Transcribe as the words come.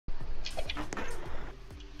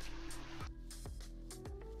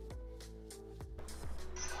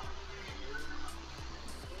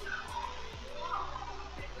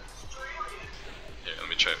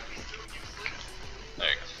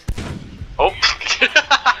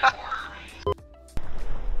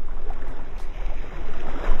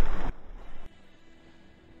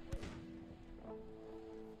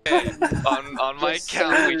On my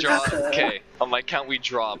count we draw. Okay, on my count we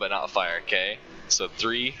draw, but not fire. Okay, so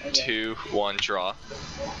 3, 2, 1, draw.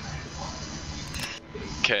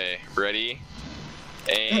 Okay, ready?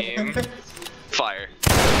 Aim. Fire.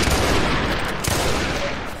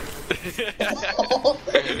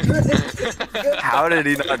 How did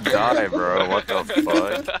he not die, bro? What the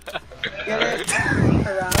fuck?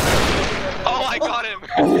 Oh, I got him!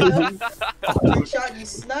 Good shot, you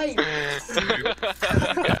sniped!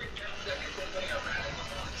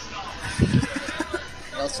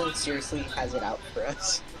 Nelson seriously has it out for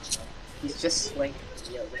us. He's just like,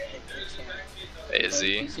 yo, Is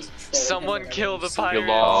he? Someone kill the pirate!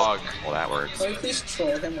 Log. Well, that works. Can we please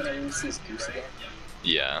troll him whenever he sees Goose again?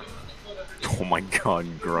 Yeah. Oh my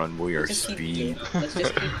god, Grun, we are speed. Let's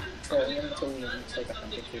just keep trolling him until we reach like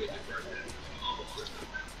 100k back.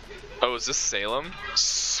 Oh, is this Salem?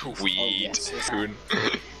 Sweet. Dude.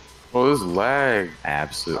 Oh, this lag.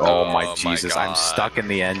 Absolutely. Oh, my Jesus, I'm stuck in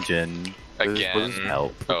the engine. Again.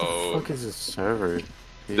 Help. What the fuck is this server?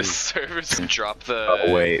 The servers drop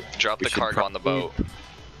the drop the cargo on the boat.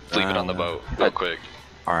 Leave it on the boat real quick.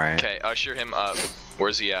 Alright. Okay, usher him up.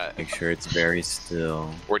 Where's he at? Make sure it's very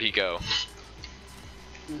still. Where'd he go?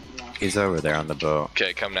 He's over there on the boat.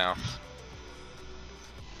 Okay, come now.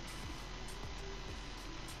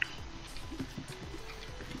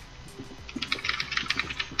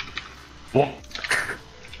 What?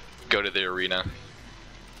 Go to the arena.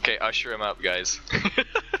 Okay, usher him up, guys.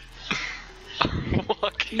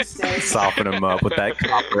 Soften him up with that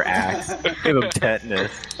copper axe. Give him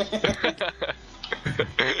tetanus.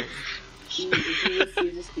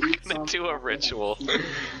 Gonna do a ritual.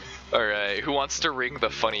 Alright, who wants to ring the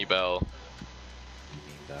funny bell?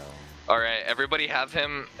 Alright, everybody have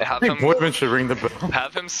him Boyman should ring the bell.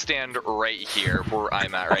 have him stand right here where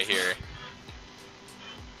I'm at right here.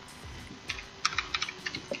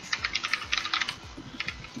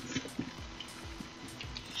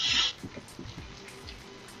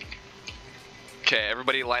 Okay,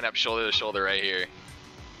 everybody line up shoulder to shoulder right here.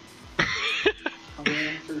 I'm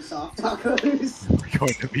waiting for soft tacos. We're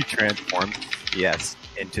going to be transformed, yes,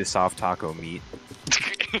 into soft taco meat.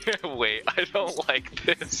 Wait, I don't like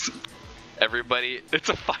this. Everybody, it's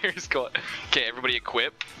a fire's going. Okay, everybody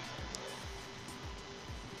equip.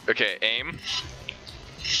 Okay, aim.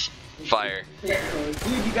 Fire. Dude,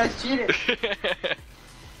 you guys cheated.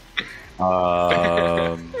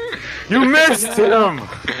 You missed him!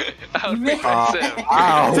 How did we miss him?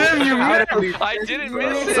 Ow! Tim, you missed! I didn't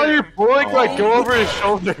miss I saw your him! boy like go over his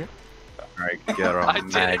shoulder. Alright, get him. I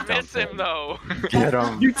didn't miss him though! Get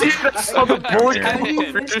him. You did not saw the bullet go I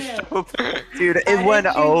over didn't. his shoulder. Dude, it went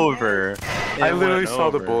over. I literally saw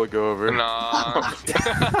the bullet go over. Nah.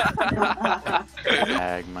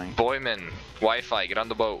 Lag, man. Boyman, Wi-Fi, get on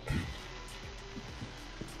the boat.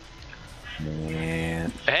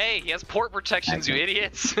 Man. Hey, he has port protections, you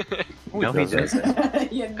idiots! No, he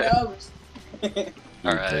doesn't. You know.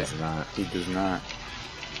 Alright. He does not. He does not.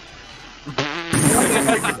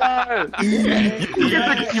 Easy.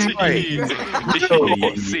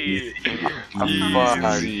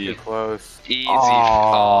 Easy. Too close. Easy.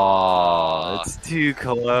 Oh, it's too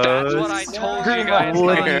close. That's what I told you guys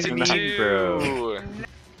not to do. Bro.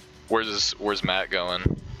 Where's Matt going?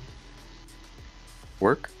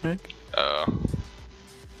 Work, Nick? Oh.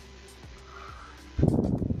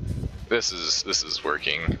 This is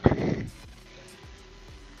working.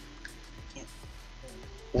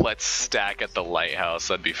 Let's stack at the lighthouse,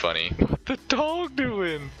 that'd be funny. What the dog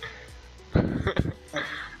doing?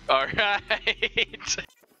 Alright.